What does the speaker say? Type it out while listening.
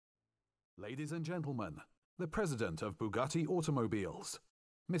Ladies and gentlemen, the president of Bugatti Automobiles,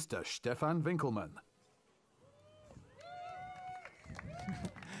 Mr. Stefan Winkelmann.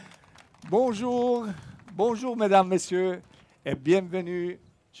 Bonjour, bonjour mesdames, messieurs, et bienvenue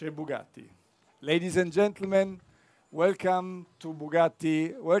chez Bugatti. Ladies and gentlemen, welcome to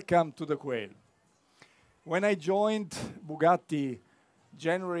Bugatti, welcome to the Quail. When I joined Bugatti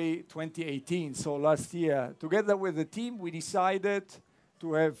January 2018, so last year, together with the team, we decided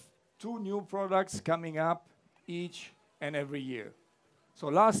to have 2 new products coming up each and every year. So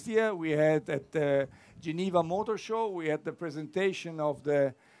last year we had at the Geneva Motor Show, we had the presentation of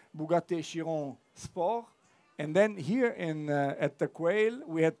the Bugatti Chiron Sport. And then here at the Quail,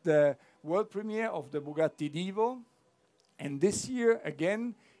 we had the world premiere of the Bugatti Divo. And this year,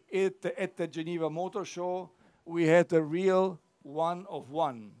 again, at the Geneva Motor Show, we had a real one of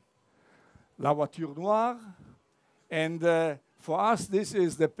one. La Voiture Noire. And for us, this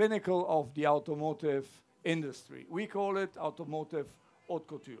is the pinnacle of the automotive industry. We call it automotive haute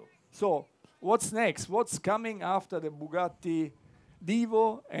couture. So what's next? What's coming after the Bugatti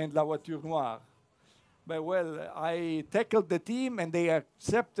Divo and La Voiture Noire? But well, I tackled the team and they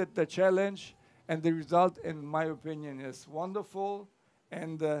accepted the challenge, and the result, in my opinion, is wonderful.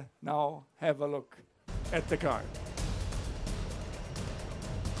 And now have a look at the car.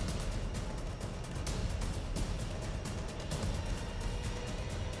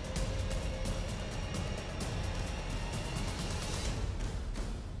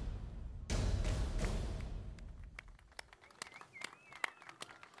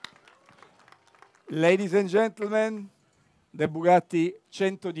 Ladies and gentlemen, the Bugatti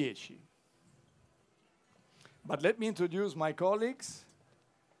Centodieci. But let me introduce my colleagues.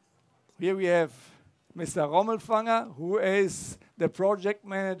 Here we have Mr. Rommelfanger, who is the project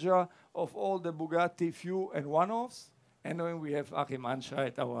manager of all the Bugatti few and one-offs. And then we have Achim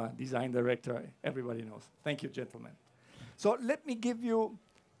Anscheit, our design director. Everybody knows. Thank you, gentlemen. So let me give you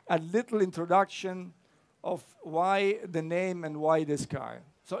a little introduction of why the name and why this car.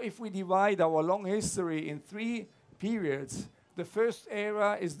 So if we divide our long history in 3 periods, the first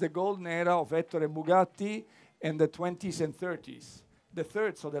era is the golden era of Ettore Bugatti in the 20s and 30s. The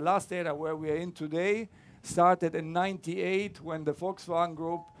third, so the last era where we are in today, started in 98 when the Volkswagen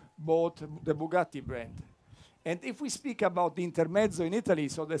Group bought the Bugatti brand. And if we speak about the intermezzo in Italy,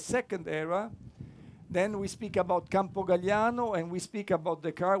 so the second era, then we speak about Campo Galliano and we speak about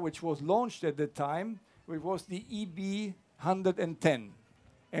the car which was launched at the time, which was the EB 110.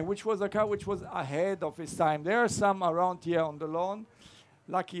 And which was a car which was ahead of its time. There are some around here on the lawn,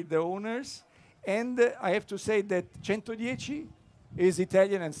 lucky the owners. And I have to say that Cento Dieci is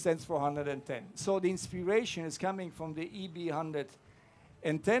Italian and stands for 110. So the inspiration is coming from the EB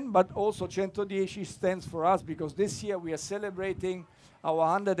 110, but also Cento Dieci stands for us because this year we are celebrating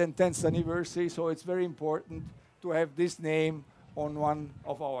our 110th anniversary, so it's very important to have this name on one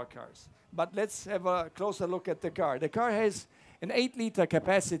of our cars. But let's have a closer look at the car. The car has an 8-liter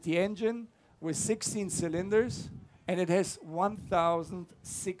capacity engine with 16 cylinders, and it has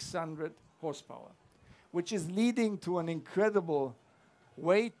 1,600 horsepower, which is leading to an incredible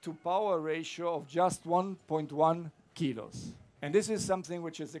weight-to-power ratio of just 1.1 kilos. And this is something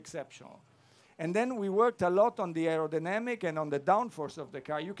which is exceptional. And then we worked a lot on the aerodynamic and on the downforce of the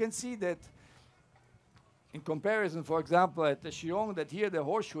car. You can see that in comparison, for example, at the Chiron, that here the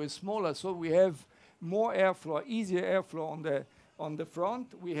horseshoe is smaller, so we have more airflow, easier airflow on the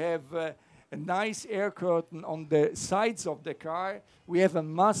front. We have a nice air curtain on the sides of the car. We have a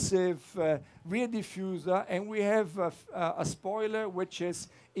massive rear diffuser, and we have a spoiler which is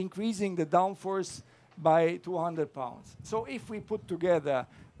increasing the downforce by 200 pounds. So if we put together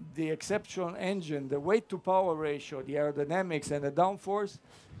the exceptional engine, the weight-to-power ratio, the aerodynamics, and the downforce,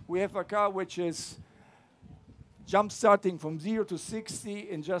 we have a car which is jump starting from 0 to 60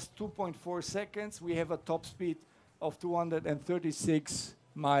 in just 2.4 seconds. We have a top speed of 236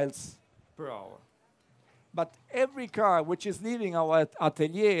 miles per hour. But every car which is leaving our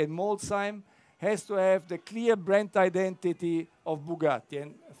atelier in Molsheim has to have the clear brand identity of Bugatti.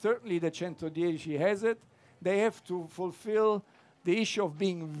 And certainly the Cento Dieci has it. They have to fulfill the issue of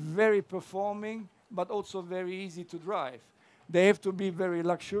being very performing, but also very easy to drive. They have to be very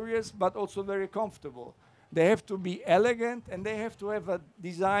luxurious, but also very comfortable. They have to be elegant, and they have to have a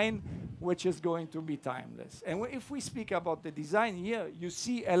design which is going to be timeless. And if we speak about the design here, you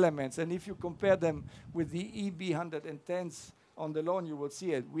see elements, and if you compare them with the EB 110s on the lawn, you will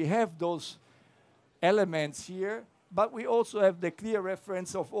see it. We have those elements here, but we also have the clear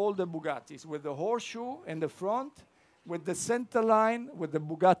reference of all the Bugattis, with the horseshoe in the front, with the center line, with the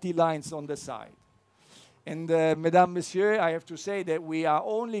Bugatti lines on the side. And Mesdames, Messieurs, I have to say that we are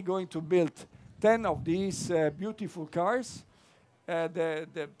only going to build 10 of these beautiful cars.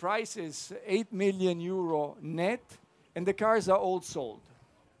 The price is 8 million euro net, and the cars are all sold.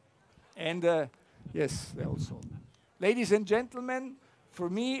 And yes, they're all sold. Ladies and gentlemen, for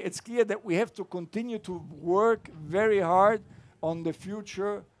me, it's clear that we have to continue to work very hard on the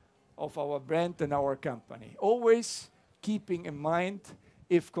future of our brand and our company. Always keeping in mind,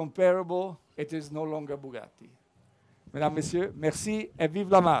 if comparable, it is no longer Bugatti. Mesdames, Messieurs, merci et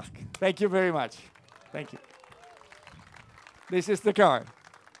vive la marque. Thank you very much. Thank you. This is the car.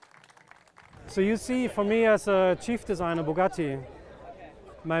 So you see, for me as a chief designer Bugatti,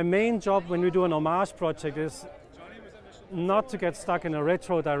 my main job when we do an homage project is not to get stuck in a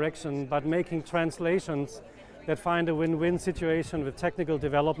retro direction, but making translations that find a win-win situation with technical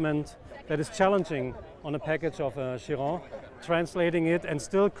development that is challenging on a package of a chiron, translating it and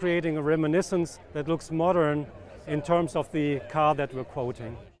still creating a reminiscence that looks modern in terms of the car that we're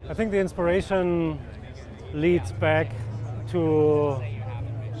quoting. I think the inspiration leads back to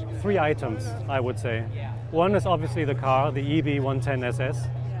 3 items, I would say. One is obviously the car, the EB110 SS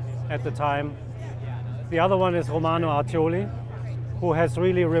at the time. The other one is Romano Artioli, who has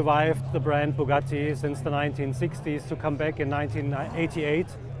really revived the brand Bugatti since the 1960s to come back in 1988.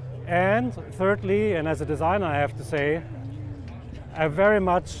 And thirdly, and as a designer I have to say, I very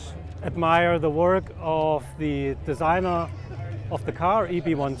much admire the work of the designer of the car,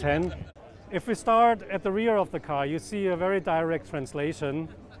 EB110. If we start at the rear of the car, you see a very direct translation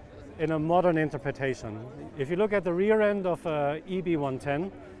in a modern interpretation. If you look at the rear end of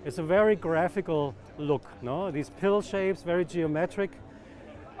EB110, it's a very graphical look, no? These pill shapes, very geometric.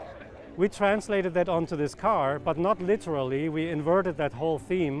 We translated that onto this car, but not literally. We inverted that whole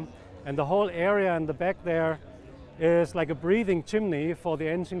theme, and the whole area in the back there is like a breathing chimney for the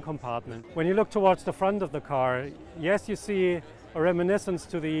engine compartment. When you look towards the front of the car, yes, you see a reminiscence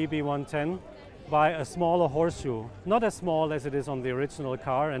to the EB110 by a smaller horseshoe. Not as small as it is on the original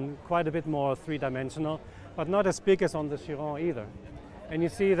car and quite a bit more three-dimensional, but not as big as on the Chiron either. And you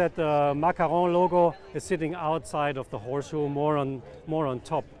see that the Macaron logo is sitting outside of the horseshoe, more on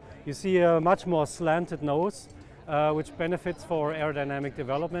top. You see a much more slanted nose, which benefits for aerodynamic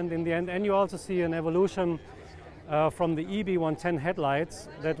development in the end. And you also see an evolution from the EB110 headlights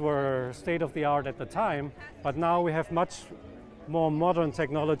that were state-of-the-art at the time, but now we have much more modern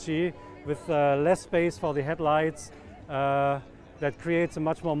technology with less space for the headlights that creates a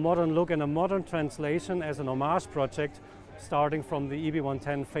much more modern look and a modern translation as an homage project starting from the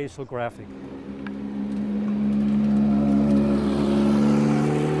EB110 facial graphic.